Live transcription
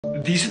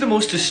These are the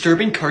most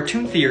disturbing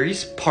cartoon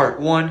theories, part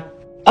 1.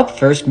 Up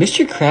first,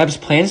 Mr. Krabs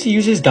plans to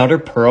use his daughter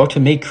Pearl to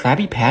make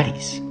Krabby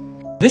Patties.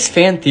 This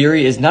fan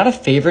theory is not a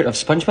favorite of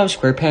SpongeBob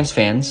SquarePants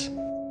fans,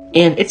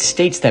 and it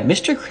states that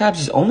Mr. Krabs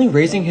is only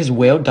raising his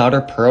whale daughter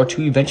Pearl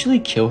to eventually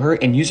kill her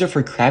and use her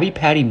for Krabby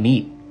Patty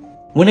meat.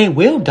 When a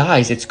whale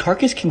dies, its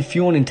carcass can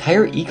fuel an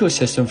entire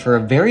ecosystem for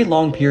a very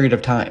long period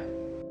of time.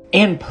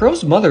 And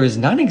Pearl's mother is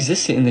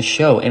non-existent in the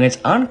show, and it's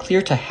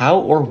unclear to how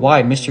or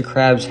why Mr.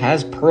 Krabs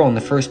has Pearl in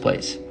the first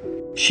place.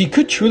 She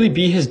could truly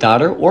be his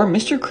daughter, or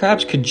Mr.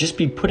 Krabs could just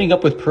be putting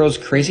up with Pearl's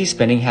crazy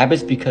spending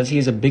habits because he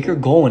has a bigger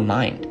goal in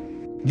mind.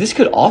 This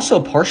could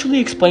also partially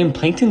explain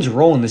Plankton's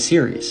role in the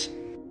series.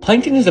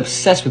 Plankton is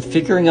obsessed with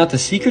figuring out the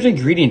secret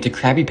ingredient to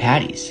Krabby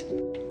Patties.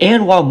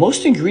 And while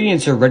most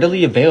ingredients are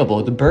readily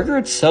available, the burger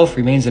itself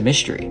remains a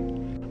mystery.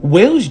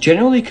 Whales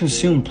generally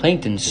consume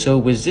plankton, so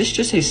was this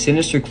just a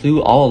sinister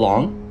clue all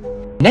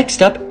along?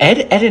 Next up,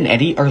 Ed, Edd, and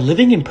Eddy are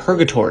living in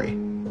purgatory.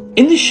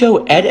 In the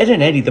show Ed, Edd,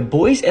 and Eddy, the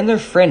boys and their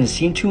friends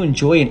seem to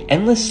enjoy an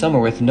endless summer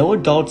with no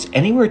adults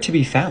anywhere to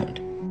be found.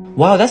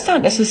 While that's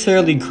not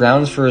necessarily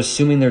grounds for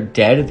assuming they're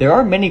dead, there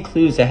are many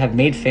clues that have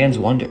made fans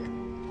wonder.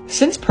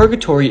 Since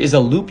purgatory is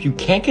a loop you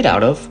can't get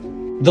out of,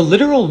 the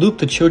literal loop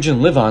the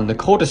children live on, the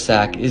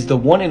cul-de-sac, is the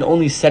one and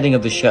only setting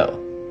of the show.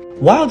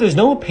 While there's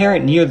no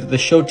apparent year that the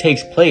show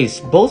takes place,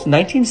 both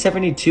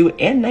 1972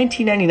 and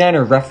 1999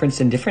 are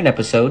referenced in different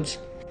episodes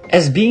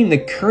as being the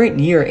current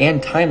year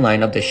and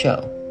timeline of the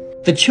show.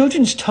 The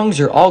children's tongues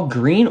are all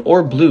green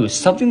or blue,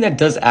 something that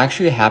does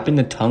actually happen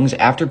to tongues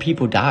after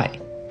people die.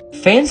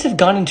 Fans have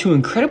gone into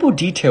incredible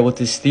detail with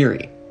this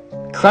theory,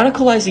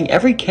 chronicalizing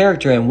every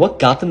character and what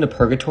got them to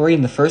purgatory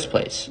in the first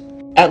place.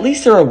 At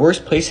least there are worse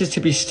places to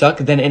be stuck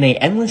than in an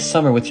endless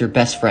summer with your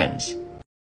best friends.